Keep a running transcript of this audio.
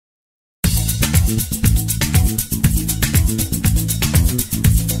Hello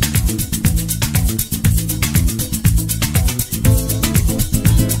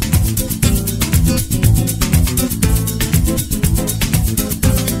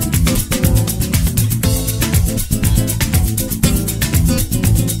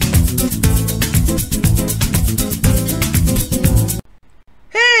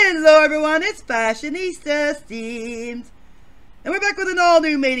everyone, it's FashionistaSims, and we're back with an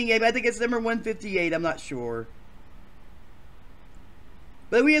all-new mating game. I think it's number 158, I'm not sure.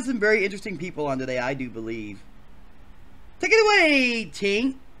 But we have some very interesting people on today, I do believe. Take it away,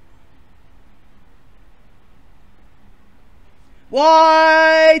 Tink.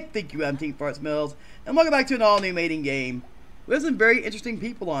 Why? Thank you, I'm Tink Fart Smells, and welcome back to an all-new mating game. We have some very interesting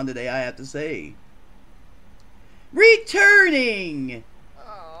people on today, I have to say. Returning!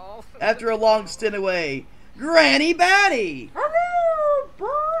 After a long stint away, Granny Batty! Hello,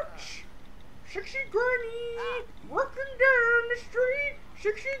 Birch! Sexy Granny! Working down the street,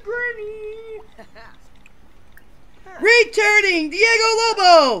 sexy Granny! Returning, Diego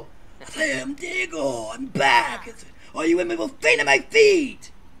Lobo! I am Diego, I'm back! All you women will faint at my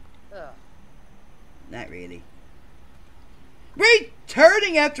feet! Not really.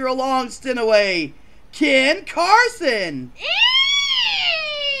 Returning after a long stint away, Ken Carson!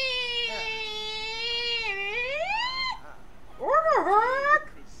 What the heck?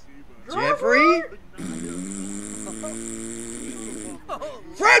 Jeffrey?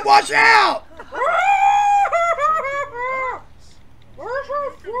 Fred, watch out! Where's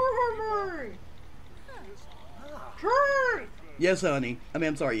our floor, Trey! Yes, honey.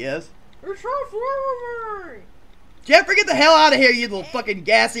 I'm sorry, yes? It's our floor, Jeffrey, get the hell out of here, you little fucking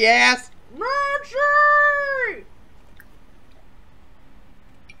gassy ass! Nancy!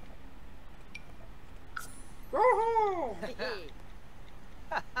 Go home!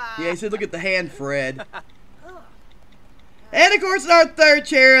 Yeah, he said look at the hand, Fred. And of course, in our third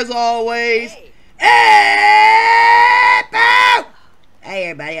chair, as always, hey, Boo! Hey,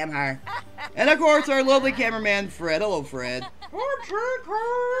 everybody, I'm her. And of course, our lovely cameraman, Fred. Hello, Fred.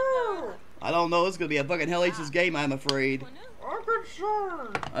 I don't know, it's gonna be a fucking hellacious game, I'm afraid. I'm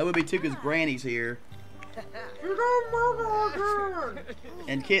concerned. I would be too, because Granny's here. You don't murder again.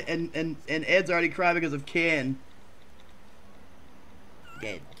 And Ken, and Ed's already crying because of Ken.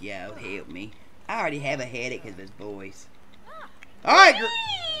 Dad, yo, help me. I already have a headache because of his voice. Alright,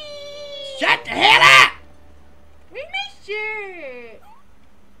 shut the hell up! We missed you.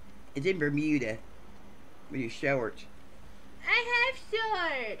 It's in Bermuda. With your shorts. I have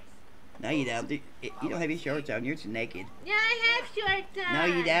shorts. No, you don't. You don't have your shorts on. You're just naked. Yeah, I have shorts on. No,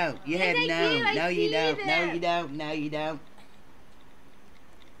 you don't. You Yes, have I no. do. I No, you see don't. them. No, you don't. No, you don't.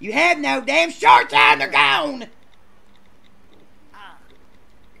 You have no damn shorts on. They're gone.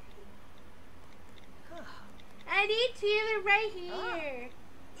 I need Taylor right here.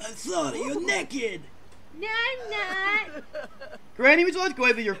 I'm sorry. You're naked. No, I'm not. Granny, would you like to go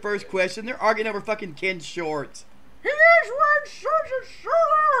over your first question? They're arguing over fucking Ken's shorts. He is wearing shorts and shirt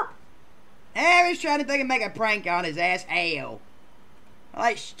up. I was trying to fucking make a prank on his ass. Hell. I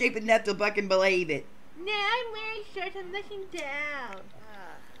like stupid enough to fucking believe it. No, I'm wearing shorts. I'm looking down.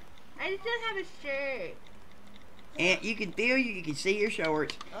 I just don't have a shirt. And you can feel, you can see your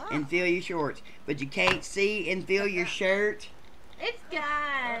shorts and feel your shorts, but you can't see and feel your shirt. It's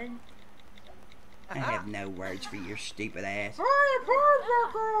gone. I have no words for your stupid ass.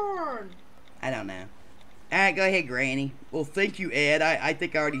 Oh, I don't know. Alright, go ahead, Granny. Well, thank you, Ed. I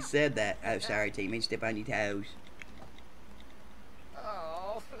think I already said that. Oh, sorry, team. You step on your toes.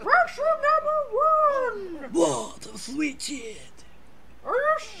 Question number 1. What a sweet shit. Are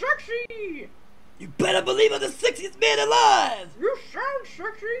you sexy? You better believe I'm the sexiest man alive. You sound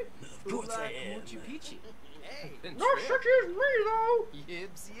sexy. Of course I am. Not sexy as me, though.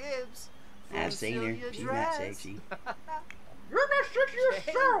 Yibs, yibs. I've seen her. She's not sexy. You're not sexy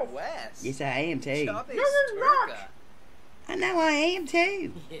yourself. West. Yes, I am too. No, you're not. I know I am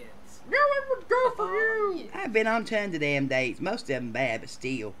too. Yes. No one would go for you. I've been on tons of damn dates. Most of them bad, but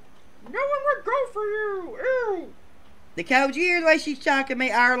still. No one would go for you. Ew. Nicole, did you hear the way she's talking to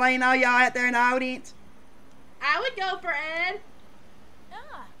me, Arlene, all y'all out there in the audience? I would go for Ed.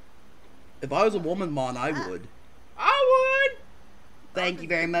 If I was a woman, Mon, I would. I would. Thank you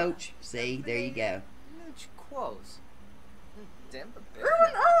very much. See, there you go. Much close. Denver. Even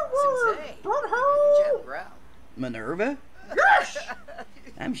I would. But how? Minerva? Yes.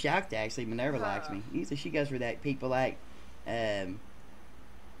 I'm shocked, actually. Minerva likes me. Usually she goes for that people like,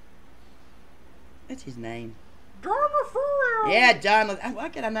 what's his name? John LaFleur. Yeah, John. Why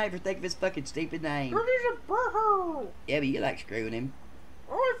can I not ever think of his fucking stupid name? But he's a butthole. Yeah, but you like screwing him.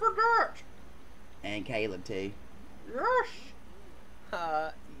 Oh, I forgot. And Caleb, too. Yes.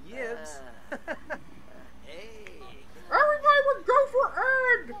 Yibs. Hey. Everybody would go for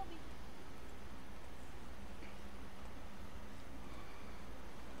Ed.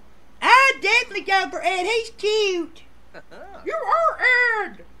 I'd definitely go for Ed. He's cute. You are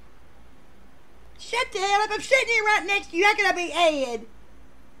Ed. Shut the hell up. I'm sitting here right next to you. How can I be Ed?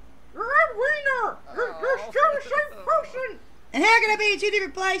 You're Ed Wiener. You're still the same person. And how can I be in 2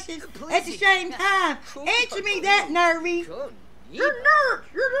 different places at the same time? Answer me that, nervy. You're nerds.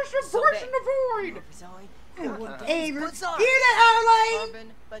 You're just a voice in the void. Whatever. Hear that,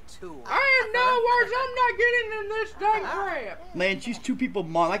 Arlene? I have no words. I'm not getting in this dang crap. Man, she's 2 people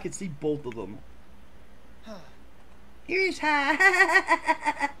mom. I can see both of them. Here's hi.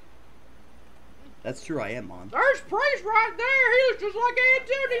 That's true, I am Mom. There's Priest right there. He looks just like Ed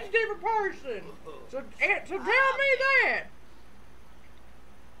too. He's a different person. So tell me that.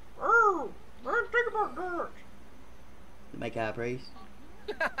 Oh, let's think about that. Make high praise.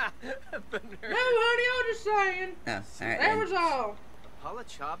 No, honey, I was just saying. Oh, alright. That was all. Paula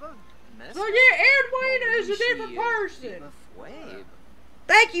Chaba? So yeah, Ed Wiener is a different person.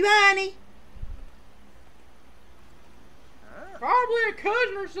 Thank you, honey. Probably a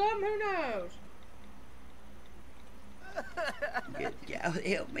cousin or something. Who knows? Good God,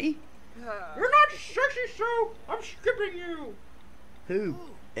 help me. You're not sexy, so I'm skipping you. Who?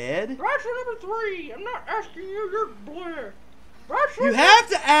 Ed? Bachelor number 3. I'm not asking you. You're blur. You have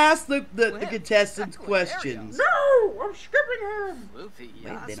to ask the contestants questions. No, I'm skipping him.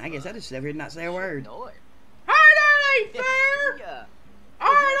 Wait, then I guess I just sit over here and not say a word. Hi, that ain't fair.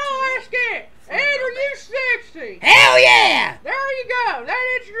 Alright, I'll ask it. Ed, are you sexy? Hell yeah! There you go. That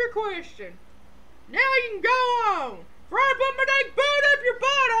answers your question. Now you can go on. Before I put my dang boot up your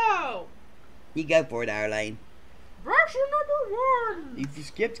butthole. You go for it, Arlene. Bachelor number 1. You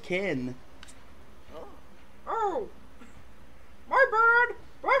skipped Ken. Oh. My bad.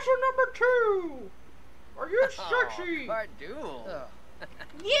 Bachelor number 2. Are you sexy?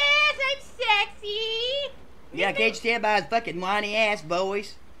 Yes, I'm sexy. Yeah, I can't stand by his fucking whiny ass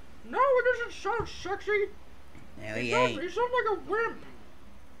voice. No, it doesn't sound sexy. No, he ain't. You sound like a wimp.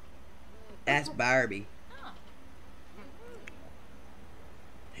 That's Barbie.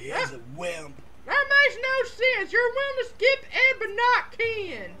 He is a wimp. That makes no sense. You're willing to skip Ed but not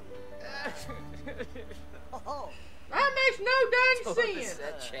Ken. That makes no dang sense.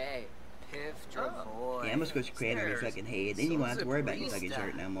 Yeah, I'm gonna go cram on your fucking head. Then you won't have to worry about your fucking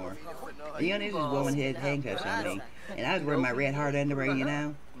shirt no more. You know, this woman had handcuffs on me. And I was wearing my red heart underwear, you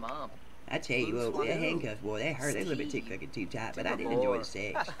know. I tell you what, that handcuffs, boy, they hurt. They're a little bit too tight, but I did enjoy the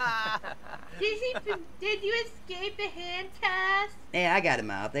sex. Did you escape the handcuffs? Yeah, I got them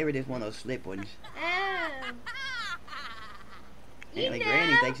off. They were just one of those slip ones. Oh. Apparently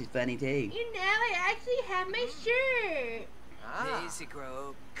Granny thinks he's funny too. You know, I actually have my shirt. Daisy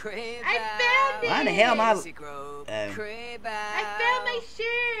Grove, crib I found it. Why in the hell am I... Daisy Grove, crib I found my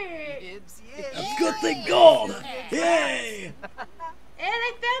shirt. Yibs, yibs. Good thing God! Yay! And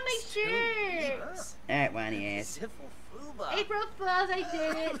I found my shirt. Alright, whiny ass. April Fools, I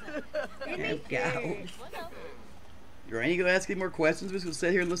did it. There we go. Granny, you gonna ask any more questions? We're just gonna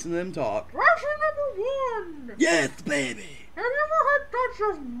sit here and listen to them talk. Question number 1. Yes, baby! Have you ever had thoughts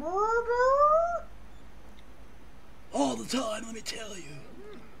of murder? All the time, let me tell you.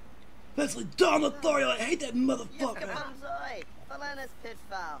 Especially Don Lothario, I hate that motherfucker. Falanas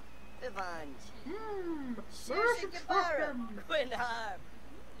pitfall. Vivange. There's a trucker.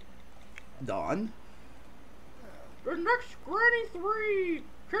 Don? The next Granny 3.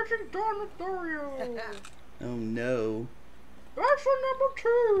 Catching Don Lothario. Oh no. Bachelor number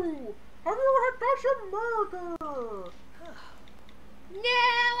 2. Have you ever had thoughts of murder? No,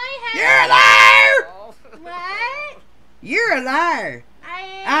 I You're a liar! haven't. What? You're a liar. I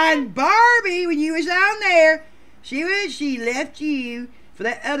am. On Barbie, when you was on there, she left you for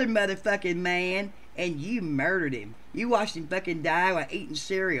that other motherfucking man, and you murdered him. You watched him fucking die while eating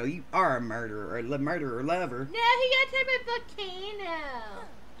cereal. You are a murderer, or murderer lover. No, he got taken by volcano.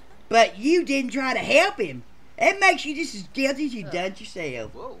 But you didn't try to help him. It makes you just as guilty as you done it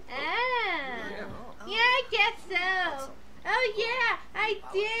yourself. Oh. Yeah, I guess so. Oh yeah, I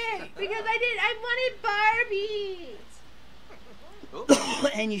did. Because I wanted Barbie.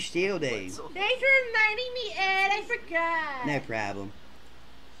 And you still do. Thanks for reminding me, Ed. I forgot. No problem.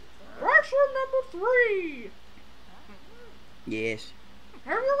 Bachelor number 3. Yes.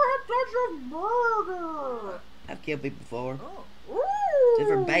 Have you ever had thoughts of murder? I've killed people before. Ooh. Except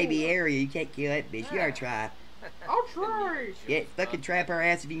for baby area, you can't kill that bitch. You already tried. I'll try. Yeah, fucking trap her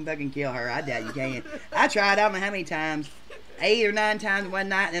ass if you can fucking kill her. I doubt you can. I tried, I don't know how many times. 8 or 9 times one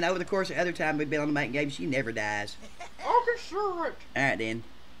night, and then over the course of other time we've been on the making game, she never dies. I can sure it. Alright then.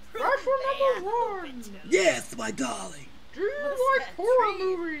 Question number 1. Yes, my darling. Do you like horror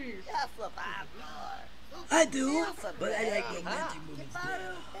movies? I do, but I like romantic movies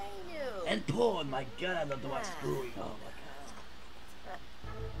better. And porn, my God, I love to watch screwing. Oh my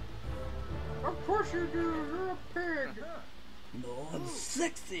God. Of course you do. You're a pig. No, I'm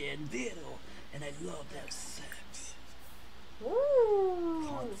sexy and virile, and I love to have sex. Ooh.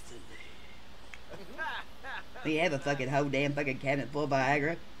 Constantly. We have a fucking whole damn fucking cabinet full of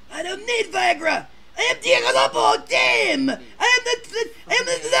Viagra. I don't need Viagra! I am the lover! Damn! I am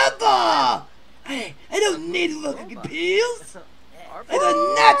the lover! I don't need fucking pills! I have a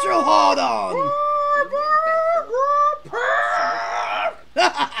natural hold-on!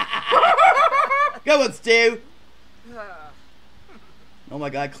 Go on, Stu! Oh my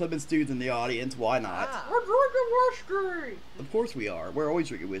God, Clip and Stu's in the audience. Why not? We're drinking whiskey. Of course we are. We're always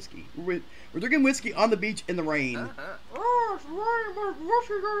drinking whiskey. We're drinking whiskey on the beach in the rain. Oh, it's raining, but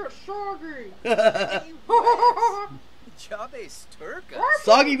whiskey got it soggy. Chavez Turca.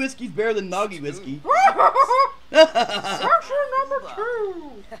 Soggy whiskey's better than noggy whiskey. Question number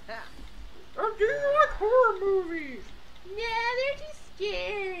 2. Do you like horror movies? No, they're too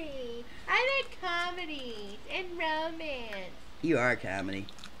scary. I like comedies and romance. You are a comedy.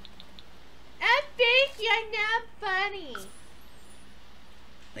 Oh, thank you. I'm not funny.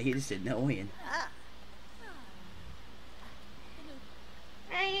 Like you just annoying.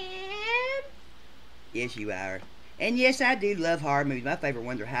 I am? Yes, you are. And yes, I do love horror movies. My favorite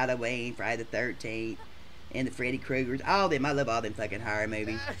ones are Halloween, Friday the 13th, and the Freddy Kruegers. All of them. I love all them fucking horror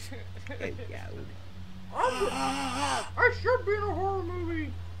movies. Good God. I should be in a horror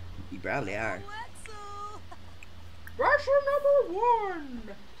movie. You probably are. Question number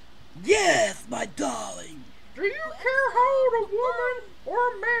 1. Yes, my darling. Do you care how old a woman or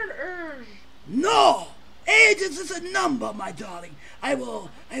a man is? No! Age is just a number, my darling. I will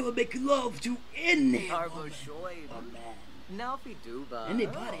make love to any woman or man. Nalpi Duba.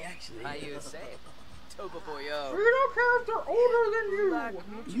 Anybody, actually. How you say? Toba So Boyo. you don't care if they're older than you?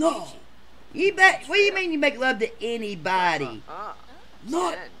 No. What do you mean you make love to anybody?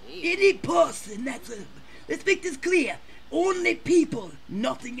 Not any person. Let's make this clear. Only people,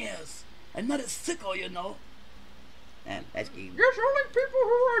 nothing else. I'm not a sicko, you know. That's cute. Yes, only people who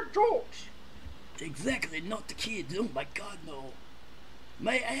are adults. Exactly, not the kids. Oh my God, no.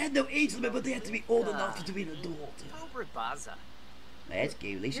 I had no age limit, but they have to be old enough to be an adult. Baza. That's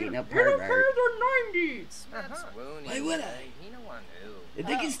cute. At least she ain't no You don't care pervert. if they're 90. Why would I? You know I knew. If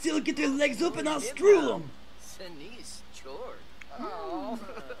they can still get their legs up, and I'll screw them. Sinise Chord.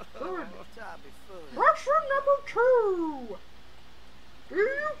 Good. Question number 2. Do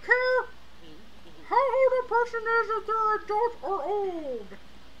you care how old a person is if they're adult or old?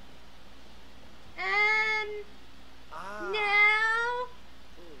 No.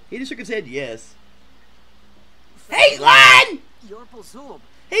 He just shook his head yes. He's lying! Your Bozub.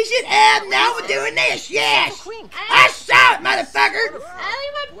 He should have. Now we're doing this. Yes. I saw it, motherfucker. I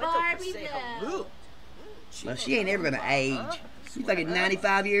want Barbie though. Well, she ain't ever gonna age. She's fucking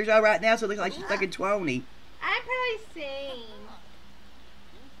 95 years old right now, so it looks like she's fucking 20. I'm probably sane.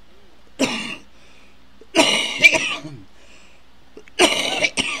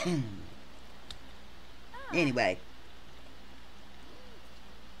 Anyway.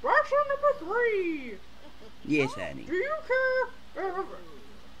 Question number 3. Yes, honey. Do you care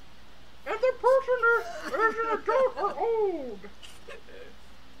if the person is an adult or old?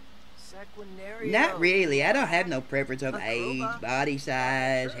 Not really. I don't have no preference of age, body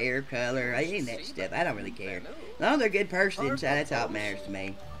size, hair color, any of that stuff. I don't really care. As long as they're a good person inside, that's all that matters to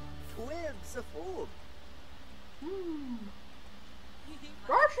me.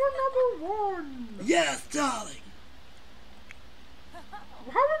 Question number 1. Yes, darling. How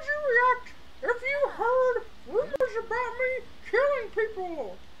would you react if you heard rumors about me killing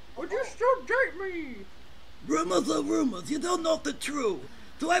people? Would you still date me? Rumors are rumors. You don't know the truth.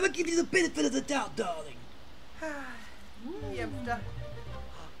 So I will give you the benefit of the doubt, darling.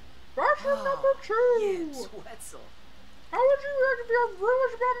 Question number 2. How would you react if you heard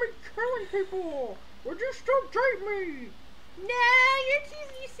rumors about me killing people? Would you still date me? No, you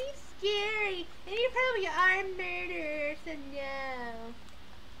seem scary, and you probably are a murderer, so no.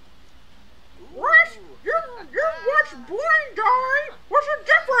 What? You watch Blind Eye? What's the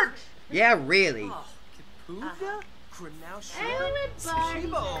difference? Yeah, really. I only went Barbie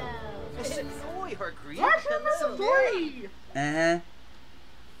though. Question number 3. Uh-huh.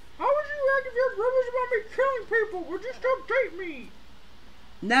 How would you react if you heard rumors about me killing people? Would you still date me?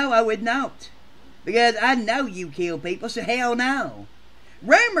 No, I would not. Because I know you kill people, so hell no.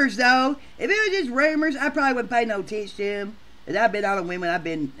 Rumors, though. If it was just rumors, I probably wouldn't pay no attention to them. Cause I've been on the women,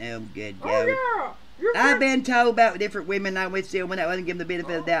 oh, good God. Oh, yeah. I've been told about different women I went to when I wasn't given the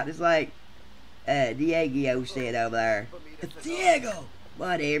benefit of the doubt. It's like, Diego said over there. Diego!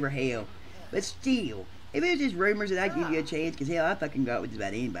 Whatever, hell. But still, if it was just rumors, that I'd give you a chance, because hell, I fucking go out with just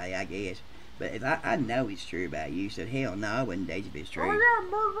about anybody, I guess. But if I know it's true about you, so hell no, I wouldn't date you if it's true. Oh, yeah, I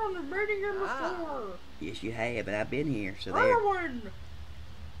murdered on the meeting in before. Yes, you have, but I've been here, so there. Erwin!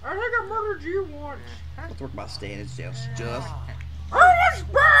 I think I murdered you once. Let's work my standing self stuff. Erwin's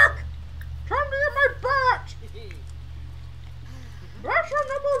back! Time to get my bat! That's your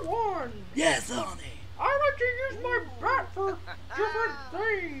number one! Yes, honey. I like to use my bat for different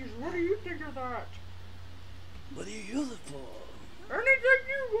things. What do you think of that? What do you use it for? Anything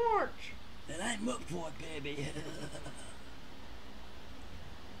you want. Then I'm up for it, baby.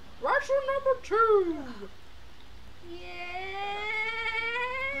 That's your number two. Yeah.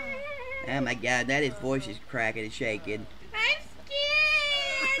 Oh my God, that his voice is cracking and shaking. I'm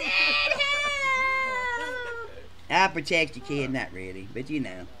scared. I'll protect you, kid, not really, but you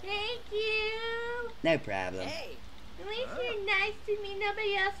know. Thank you. No problem. Hey, At least you're nice to me.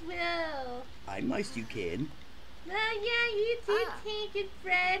 Nobody else will. I'm nice to you, kid. Well, yeah, you too, Tink and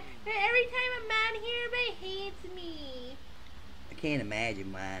Fred. But every time I'm out here, everybody hates me. I can't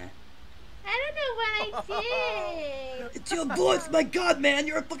imagine why. I don't know what I did. It's your voice, my God, man,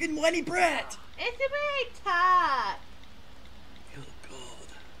 you're a fucking whiny brat. It's the way I talk. Oh God.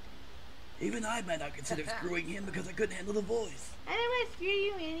 Even I might not consider screwing him because I couldn't handle the voice. I don't want to screw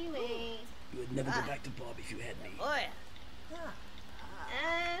you anyway. You would never go back to Bob if you had me. boy.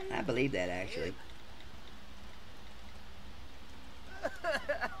 I believe that, actually. Now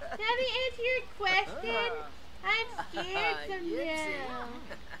to answer your question, I'm scared somehow.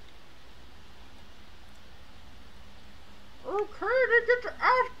 Okay, they get to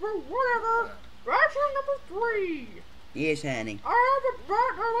ask, but whatever. That's your number three. Yes, honey. I have a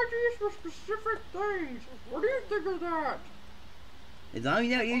bat I like to use for specific things. What do you think of that? As long as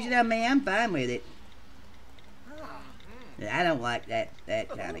you don't use it on me, I'm fine with it. I don't like that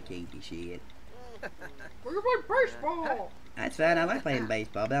kind of kinky shit. We can play baseball. That's fine. I like playing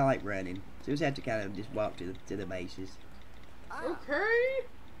baseball, but I like running. So we just have to kind of just walk to the bases. Okay.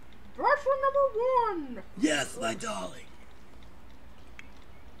 That's your number one. Yes, my darling.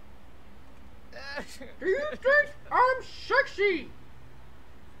 Do you think I'm sexy?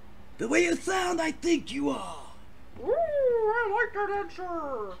 The way you sound, I think you are. Ooh, I like that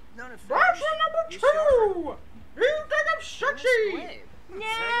answer. None of That's your number two. Do you think I'm sexy? No,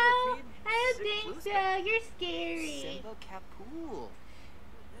 I don't think so. You're scary. Simbo Capul.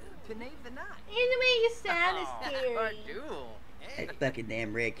 Pinay Vanat. And the way you sound is scary. That fucking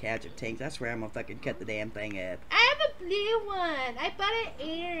damn red couch of Tinks. I swear I'm gonna fucking cut the damn thing up. I have a blue one. I bought it at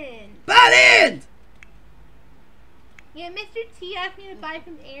Aaron's. Butt in! Yeah, Mr. T asked me to buy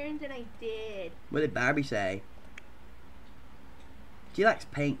from Aaron's, and I did. What did Barbie say? She likes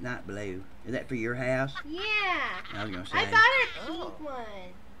pink, not blue. Is that for your house? Yeah. I was gonna say. I bought her a pink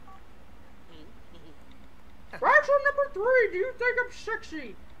one. That's your number three. Do you think I'm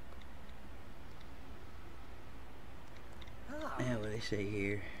sexy? What do they say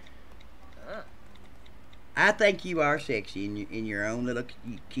here? I think you are sexy in your own little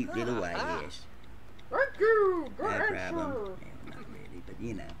cute little way. Yes. Thank you. Good No answer. problem. Yeah, not really, but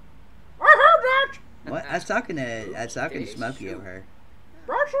you know. I heard that. What? I was talking to Smokey over her.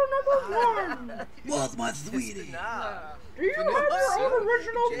 That's your number one. What's my sweetie? Do you have your own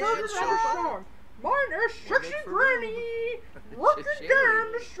original version of the song? Mine is Sexy Granny. Working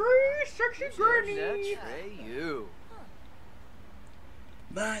down the street, Sexy Granny.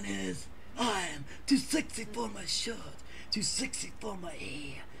 Mine is, I am too sexy for my shirt, too sexy for my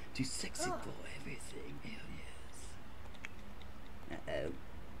hair, too sexy for everything. Hell yes. Uh-oh.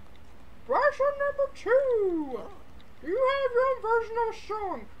 That's your number two. Do you have your own version of a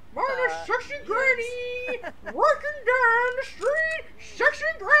song? Mine is Sexy Granny. Working down the street,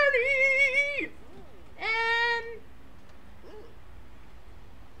 Sexy Granny.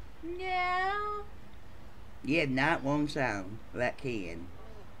 No. You have not one song that can.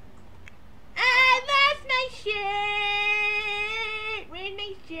 I lost my shirt. Where's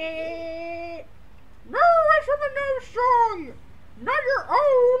my shirt? No, that's from another song. Not your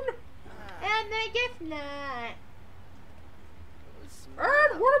own. And I guess not.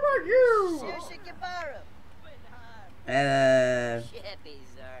 And what about you?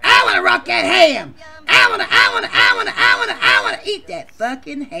 I wanna rock that ham. I wanna eat that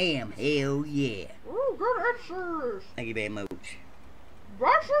fucking ham. Hell yeah. Oh, good answers. Thank you very much.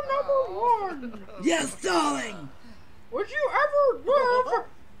 Bachelor number 1. Yes, darling. Would you ever live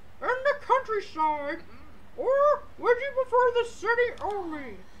in the countryside, or would you prefer the city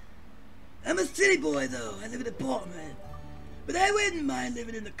only? I'm a city boy, though. I live in an apartment. But I wouldn't mind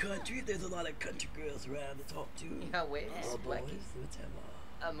living in the country if there's a lot of country girls around to talk to. Yeah, wait, Oh, boys, Blackie. whatever.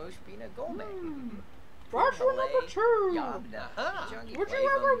 Amush Bina Gome. Bachelor number 2. Yabna. Would you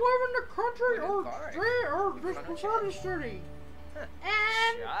ever live in the country or just prefer the city?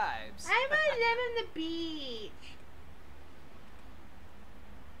 Chives. I might live in the beach.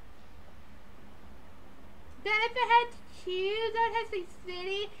 Then if I had to choose, I'd have to say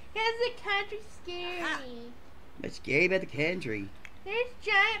city, because the country's scary. What's scary about the country? There's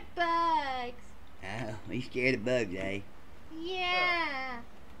giant bugs. Oh, you scared of bugs, eh? Yeah.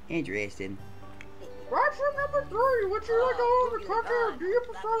 Interesting. Bachelor number 3. Would you like to live in the country, or do you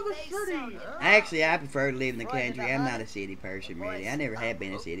prefer the city? Actually, I prefer to live in the country. I'm not a city person, really. I never have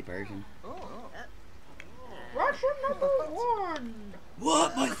been a city person. Bachelor number 1.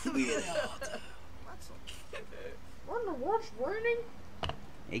 What, my sweetheart? When the world's raining,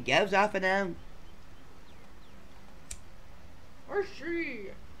 It goes off and on. I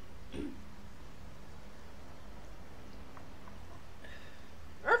see.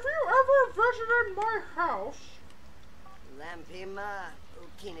 If you ever visited my house, Lampima,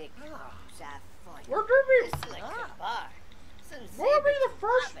 Ukinik, Safoy. would there be Bar. what would be the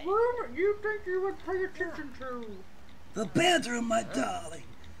first room you think you would pay attention to? The bedroom, my darling.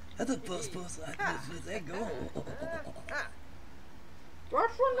 That's the first person I think with that go.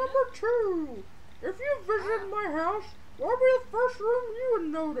 Bachelor number 2. If you visited my house, what would be the first room you would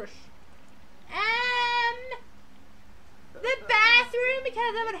notice? The bathroom,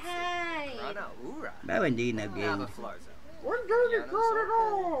 because I would hide. I wouldn't need no good. Wouldn't do any good at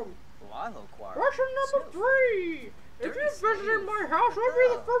all. Bachelor number 3. If you visited my house, what would be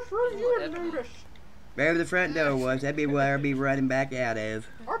the first room you would notice? Wherever the front door was, that'd be where I'd be running back out of.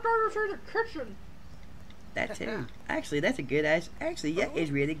 I thought you said the kitchen. That too. Actually, that's a good ass. Actually, yeah, it's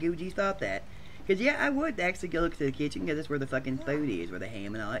really good you thought that. Because, yeah, I would actually go look to the kitchen because that's where the fucking food is, where the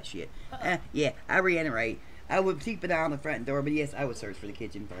ham and all that shit. Yeah, I reiterate. I would keep an eye on the front door, but yes, I would search for the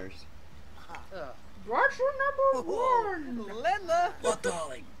kitchen first. Bachelor number 1. What,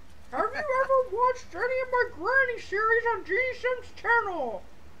 darling? Have you ever watched any of my Granny series on G-Sims channel?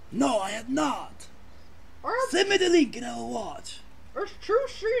 No, I have not. I Send me the link and I will watch. It's 2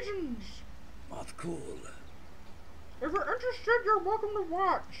 seasons. That's cool. If you're interested, you're welcome to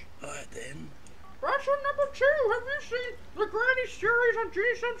watch. Alright then. Bachelor number 2. Have you seen the Granny series on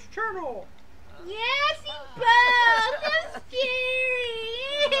G-Sims channel? Yes, he both. So scary.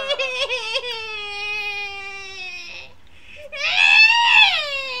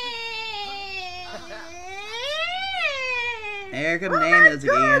 Here come the ambulance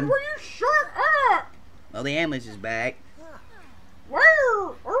again. Will you shut up? Well, the ambulance is back. Where?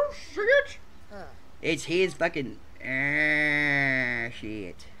 I don't see it. It's his fucking...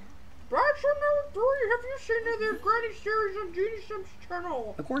 shit. Bachelor number 3. Have you seen any of the Granny series on G-Sims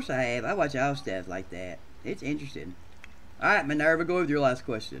channel? Of course I have. I watch all stuff like that. It's interesting. Alright, Minerva, go with your last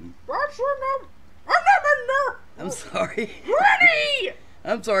question. Bachelor number... I'm not Minerva. I'm sorry. Granny!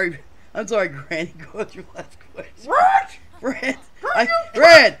 I'm sorry, Granny. Go with your last question. What? Fred!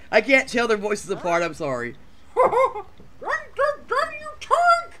 Fred! I can't tell their voices apart. I'm sorry. Granny, you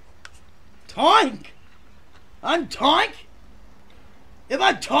tank! Tank? I'm Tank? Am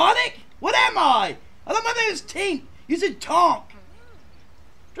I Tonic? What am I? I thought my name was Tink. You said Tonk.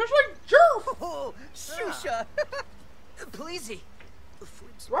 Just like Joof! Oh, Shusha. Pleasey.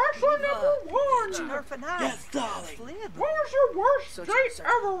 Bachelor number 1. Yes, darling. What was your worst date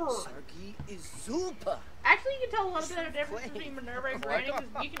ever? Actually, you can tell a little bit of difference between Minerva and Granny because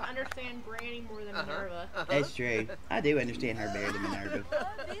you can understand Granny more than Minerva. That's true. I do understand her better than Minerva.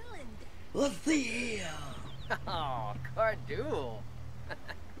 Let's see here. Oh, Cardool.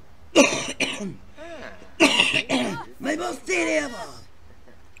 My most date ever.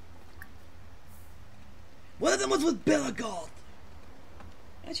 One of them was with Bella Goth.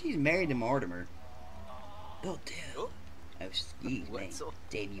 And she's married to Mortimer. Oh, damn. Oh, excuse me.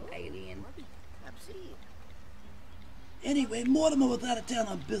 Damn you, alien. Anyway, Mortimer was out of town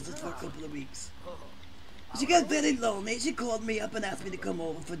on business for a couple of weeks. She got very lonely. She called me up and asked me to come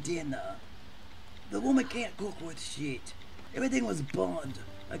over for dinner. The woman can't cook worth shit. Everything was burned.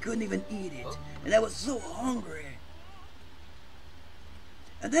 I couldn't even eat it. And I was so hungry.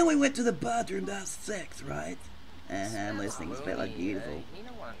 And then we went to the bathroom to have sex, right? I'm listening. It's like beautiful.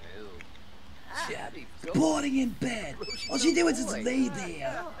 Boarding in bed. All she did was just lay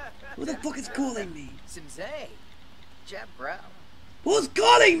there. Who the fuck is calling me? Simsay. Jab brow. Who's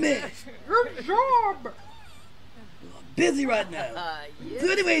calling me? Good job. I'm busy right now. Yeah.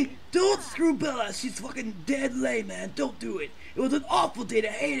 So anyway, don't screw Bella. She's fucking dead lame, man. Don't do it. It was an awful date. I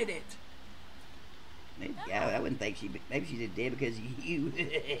hated it. Maybe, yeah, I wouldn't think maybe she just did because of you.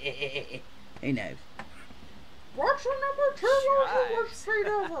 Who knows? Version number 2 was the worst date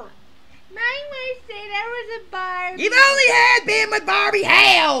ever. My worst date ever was a Barbie. You've only had been with Barbie.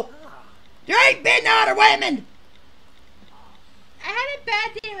 Hell, there ain't been no other women. I had a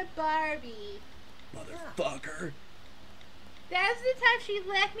bad date with Barbie. Motherfucker. That was the time she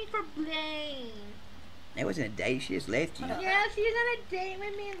left me for Blaine. That wasn't a date. She just left you. Yeah, she was on a date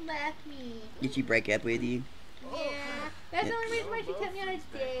with me and left me. Did she break up with you? Yeah, that's the only reason why she took me on a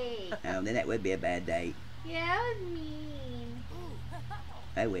date. Oh, then that would be a bad date. Yeah, that was mean.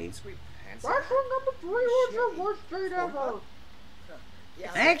 Oh, wait. Version number 3 was the worst date ever.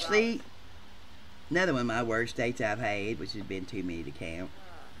 Actually, another one of my worst dates I've had, which has been too many to count.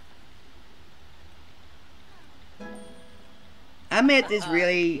 I met this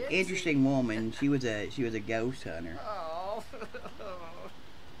really interesting woman. She was a ghost hunter. Oh.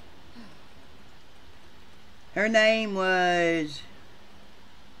 Her name was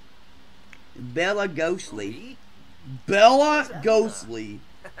Bella Ghastly. Bella Ghastly.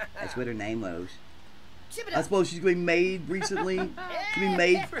 That's what her name was. I suppose she's going to be made recently. She's been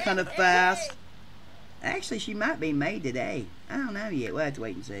made kind of fast. Actually, she might be made today. I don't know yet. We'll have to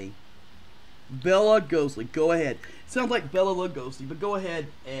wait and see. Bella Ghastly. Go ahead. Sounds like Bella Ghastly, but go ahead,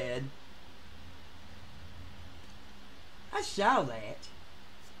 Ed. I saw that.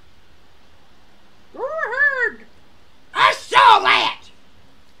 Go ahead. I saw that!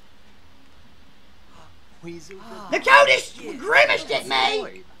 Dakota grimaced at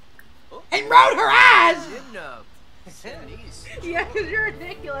me and rolled her eyes. Yeah, because you're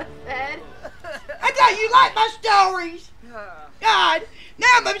ridiculous, Ed. I thought you liked my stories. God, now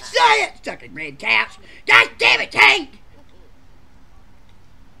I'm gonna say it. Sucking red caps. God damn it, Tank.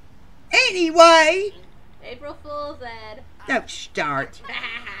 Anyway. April Fool's, Ed. Don't start.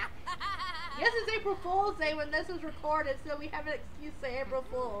 Yes, it's April Fool's Day when this is recorded, so we have an excuse to say April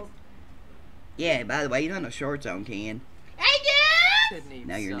Fool's. Yeah, by the way, you don't have no shorts on, Ken. I do!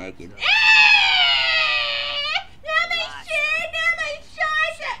 Now you're naked. Not my shirt, not my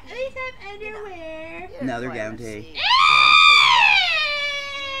shorts! At least I have underwear. No, they're going to. Naked!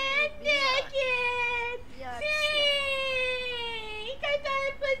 I thought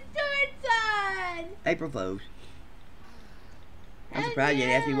I put shorts on! April Fools. I'm surprised you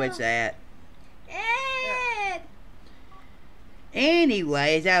didn't ask me what's that. Ed!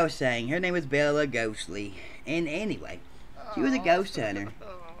 Anyway, as I was saying, her name was Bella Ghastly. And anyway, she was a ghost hunter.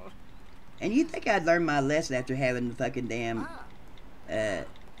 And you'd think I'd learn my lesson after having the fucking damn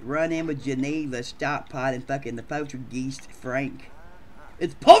run in with Geneva, Stockpot, and fucking the poltergeist Frank.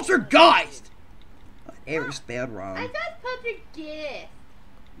 It's poltergeist! Whatever spelled wrong. I thought poltergeist.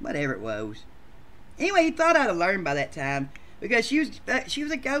 Whatever it was. Anyway, you thought I'd have learned by that time. Because she was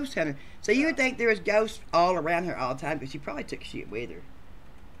a ghost hunter. So you would think there was ghosts all around her all the time, because she probably took shit with her.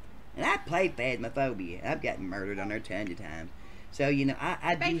 And I played Phasmophobia. I've gotten murdered on her tons of times. So, you know,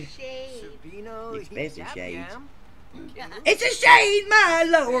 I do... Especially shades. It's a shade, my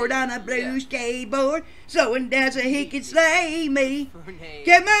lord, on a blue skateboard. Slowing down so he can slay me.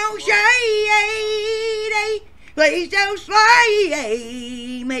 Come on, Shady, please don't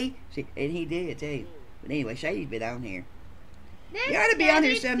slay me. See, and he did, too. But anyway, Shady's been on here. You ought to be on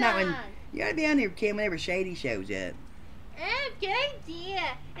here sometime when... You ought to be on here, Kim, whenever Shady shows up. Good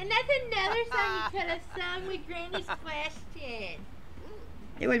idea. And that's another song you could have sung with Granny's question.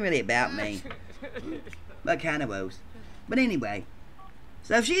 It wasn't really about me. But kind of was. But anyway.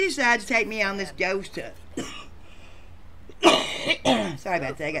 So she decided to take me on this ghost hunt. Sorry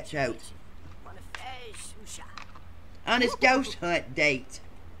about that, I got choked. On this ghost hunt date.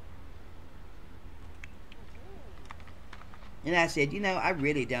 And I said, you know, I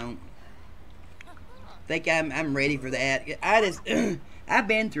really don't think I'm ready for that. I've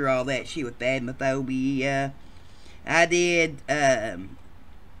been through all that shit with Phasmophobia. I did the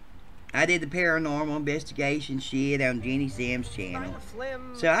paranormal investigation shit on Jenny Sims' channel.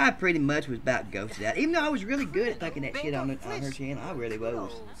 So I pretty much was about ghosted out. Even though I was really good at fucking that shit on her channel. I really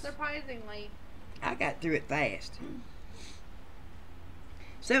was. Surprisingly. I got through it fast.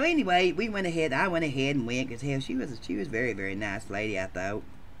 So anyway, I went ahead and went, because hell, she was a very, very nice lady, I thought.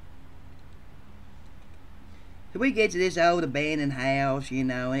 So we get to this old abandoned house, you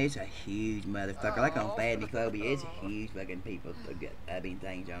know, and it's a huge motherfucker. Like on Phasmophobia, it's a huge fucking things on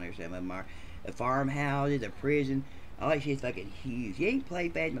there. Some of them are farmhouses, a prison. All that shit's fucking huge. You ain't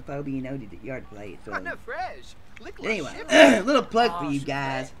played Phasmophobia, you know that you already played it. So. Anyway, little plug for you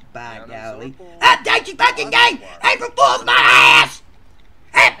guys. By golly. I take you fucking game! April Fool's my ass!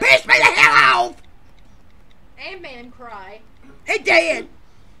 That pissed me the hell off! And made him cry. It did!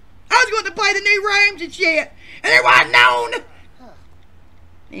 I was going to play the new rooms and shit, and it wasn't known!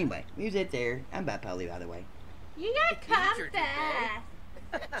 Anyway, we was it there. I'm bipolar, by the way. You got come fast.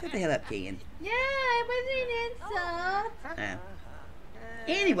 Shut the hell up, Ken. Yeah, it wasn't an insult.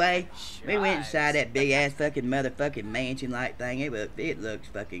 Anyway, we went inside that big ass fucking motherfucking mansion like thing. It looks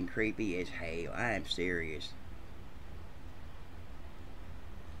fucking creepy as hell. I am serious.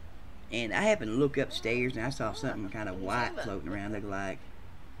 And I happened to look upstairs and I saw something kind of white floating around. Looked like.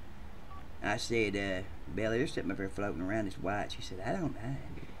 I said, Belly, there's something up there floating around. It's white. She said, I don't know.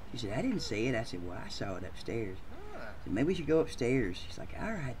 She said, I didn't see it. I said, well, I saw it upstairs. I said, maybe we should go upstairs. She's like,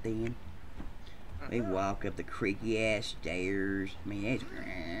 all right then. We walk up the creaky ass stairs. I mean, it's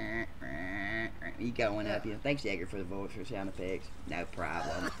you going up. You know, thanks, Edgar, for the voice for sound effects. No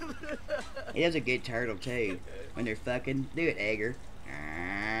problem. He does a good turtle too. When they're fucking, do it, Edgar.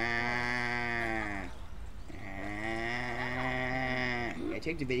 Yeah,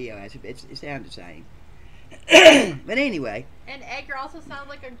 check the video out. It sounds the same. But anyway. And Edgar also sounds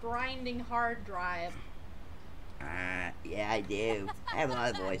like a grinding hard drive. Yeah, I do. I have a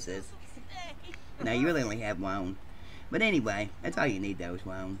lot of voices. No, you really only have one. But anyway, that's all you need though is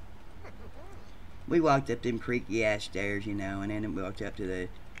one. We walked up them creaky ass stairs, you know, and then we walked up to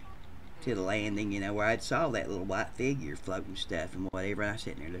the landing, you know, where I saw that little white figure floating stuff and whatever. And I was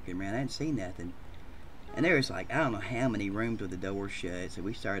sitting there looking around. I didn't see nothing. And there was like, I don't know how many rooms with the doors shut. So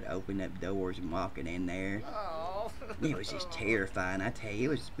we started opening up doors and walking in there. It was just terrifying. I tell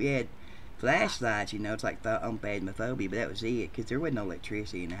you, we had flashlights, you know, it's like on Phasmophobia, but that was it, because there wasn't no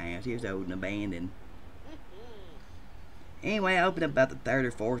electricity in the house. It was old and abandoned. Anyway, I opened up about the third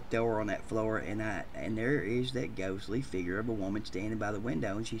or fourth door on that floor, and there is that ghostly figure of a woman standing by the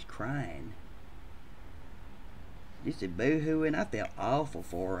window, and she's crying. Just a boo-hooing. I felt awful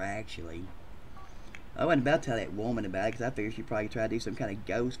for her, actually. I wasn't about to tell that woman about it, because I figured she'd probably try to do some kind of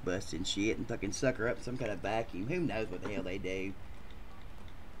ghost busting shit and fucking suck her up in some kind of vacuum. Who knows what the hell they do.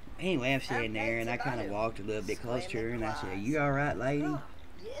 Anyway, I'm sitting there, and I kind of walked a little bit closer to her, and I said, are you alright, lady? And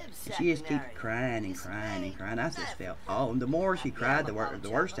she just kept crying and crying and crying. I just felt, oh, the more she cried, the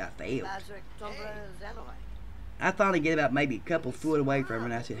worse I felt. I finally get about maybe a couple foot away from her,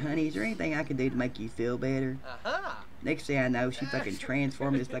 and I said, honey, is there anything I can do to make you feel better? Next thing I know, she fucking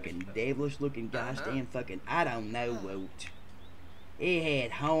transformed this fucking devilish-looking goddamn fucking, I don't know what. It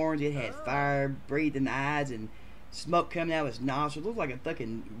had horns, it had fire-breathing eyes, and smoke coming out of his nostrils. Looked like a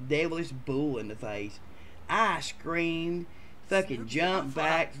fucking devilish bull in the face. I screamed, fucking jumped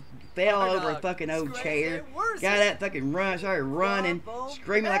back, fell over a fucking old chair, got out fucking started running,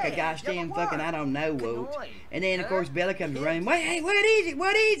 screaming like a goddamn fucking I don't know what. And then of course Bella comes running. Wait, hey, what is it?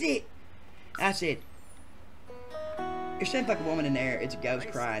 What is it? I said, there's some fucking woman in there. It's a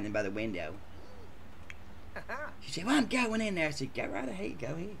ghost crying in by the window. She said, well, I'm going in there. I said, go right ahead, go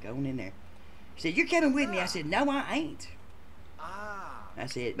ahead, going in there. She said, you're coming with me. I said, no, I ain't. I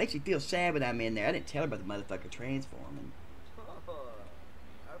said, it makes me feel sad when I'm in there. I didn't tell her about the motherfucker transforming.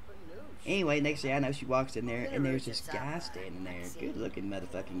 Anyway, next thing I know, she walks in there, and there's this guy standing there. Good looking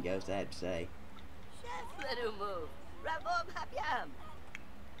motherfucking ghost, I have to say.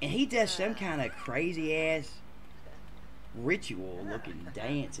 And he does some kind of crazy ass ritual looking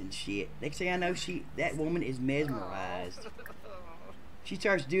dance and shit. Next thing I know, that woman is mesmerized. She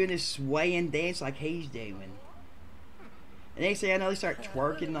starts doing this swaying dance like he's doing. And next thing I know, they start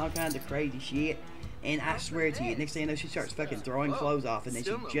twerking and all kinds of crazy shit. And I swear to you, next thing I know, she starts fucking throwing clothes off, and then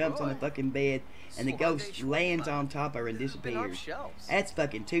she jumps on the fucking bed, and the ghost lands on top of her and disappears. That's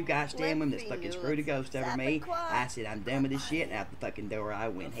fucking too goddamn women that's fucking screwed a ghost over me. I said, I'm done with this shit, and out the fucking door I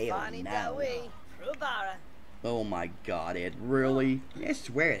went. Hell no. Oh my god, Ed, really? I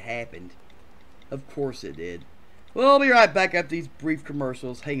swear it happened. Of course it did. Well, I'll be right back after these brief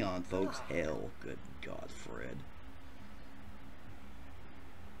commercials. Hang on, folks. Hell, good god, Fred.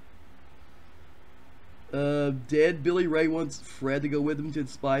 Dead Billy Ray wants Fred to go with him to the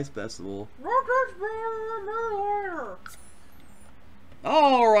Spice Festival.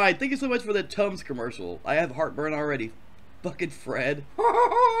 Alright, thank you so much for the Tums commercial. I have heartburn already. Fucking Fred.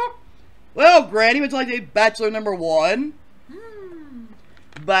 Well, Granny, would you like to do Bachelor number 1?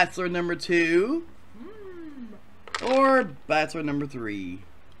 Bachelor number 2? Or Bachelor number 3?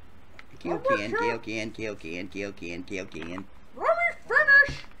 Kill can. Let me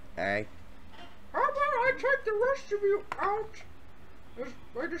finish! Alright. How about I take the rest of you out?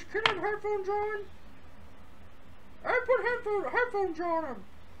 I just can't have headphones on. Everybody put headphones on him.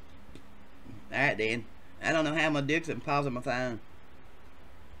 Alright then. I don't know how I'm gonna do it 'cause I'm pausing my phone.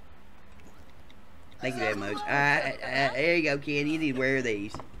 Thank you very much. Alright, there you go, kid. You need to wear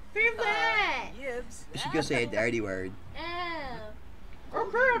these. For what? Yibs. She just said a dirty word. Oh.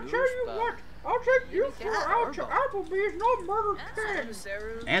 Okay, I'll tell you what. I'll take you four out to Applebee's and I'll murder Ken.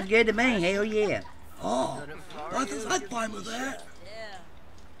 Sounds good to me. Hell yeah. Oh, I'm fine with that.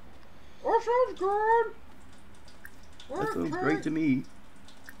 That sounds good. That sounds great to me.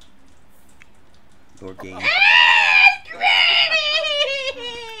 Poor game.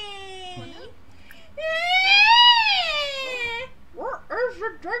 What is the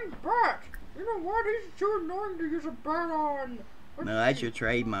dang bat? You know what? He's too annoying to use a bat on. No, that's your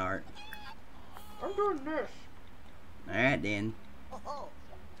trademark. I'm doing this. Alright then.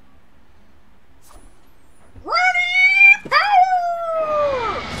 Ready,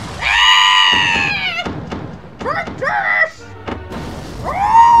 power! Take this!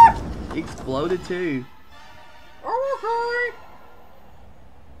 He exploded too. Oh, okay.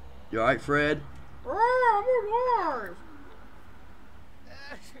 You alright, Fred? Oh, I'm alive.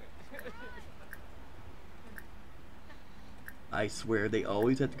 I swear they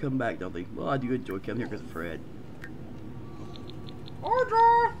always have to come back, don't they? Well, I do enjoy coming here because of Fred.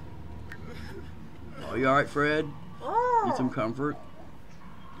 Order! Oh, you alright, Fred? Oh, Need some comfort?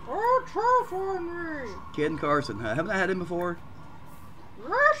 oh, terrifying me. Ken Carson, huh? Haven't I had him before?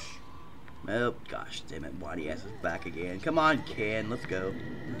 Yes. Oh, gosh damn it. Whitey ass is back again. Come on, Ken. Let's go.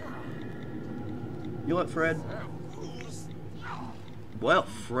 You know what, Fred? Well,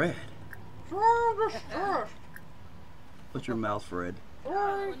 Fred. So distressed. What's your mouth, Fred?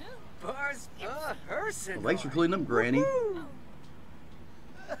 Sorry. Bars person. Well, thanks for cleaning up, Granny.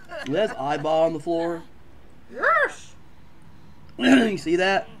 That's eyeball on the floor. Yes. You see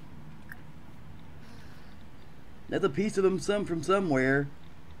that? That's a piece of him from somewhere.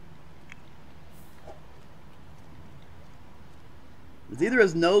 It's either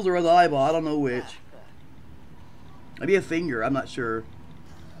his nose or his eyeball. I don't know which. Maybe a finger. I'm not sure.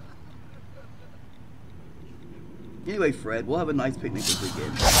 Anyway, Fred, we'll have a nice picnic this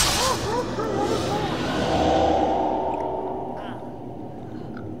weekend.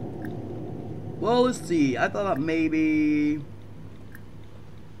 Well, let's see. I thought maybe...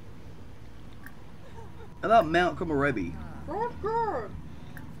 How about Mount Komorebi? That's good.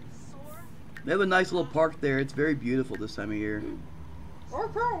 They have a nice little park there. It's very beautiful this time of year. I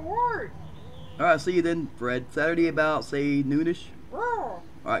can't wait. Alright, see you then, Fred. Saturday about, say, noonish? Oh,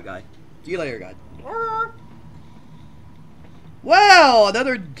 Alright, guy. See you later, guy. alright. Wow,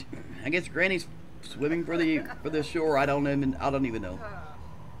 another... I guess Granny's swimming for the shore. I don't even know.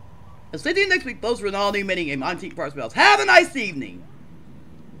 And stay tuned next week, folks, for an all-new minigame on Tink Parts Bells. Have a nice evening!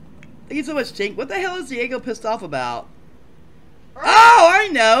 Thank you so much, Tink. What the hell is Diego pissed off about? Oh, I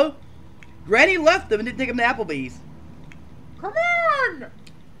know! Granny left him and didn't take him to Applebee's. Come on.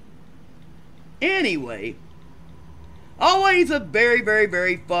 Anyway, always a very, very,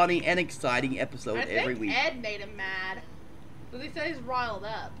 very funny and exciting episode I every think week. Ed made him mad. Because he said he's riled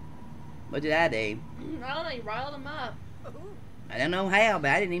up. What did I do? I don't know, he riled him up. I don't know how,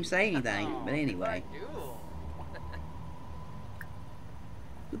 but I didn't even say anything. But anyway.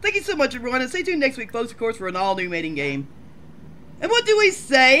 So thank you so much, everyone, and stay tuned next week, folks, of course, for an all-new mating game. And what do we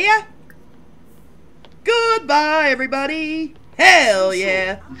say? Goodbye, everybody! Hell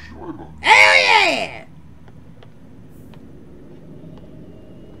yeah! Hell yeah!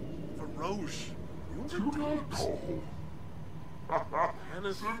 Farosh.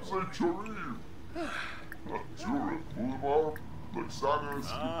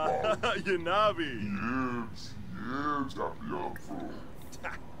 Yanabi. Yibs, happy on food.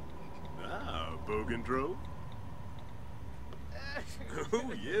 Ah, Bogandro.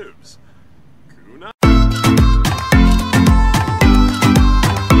 Oh, Yibs.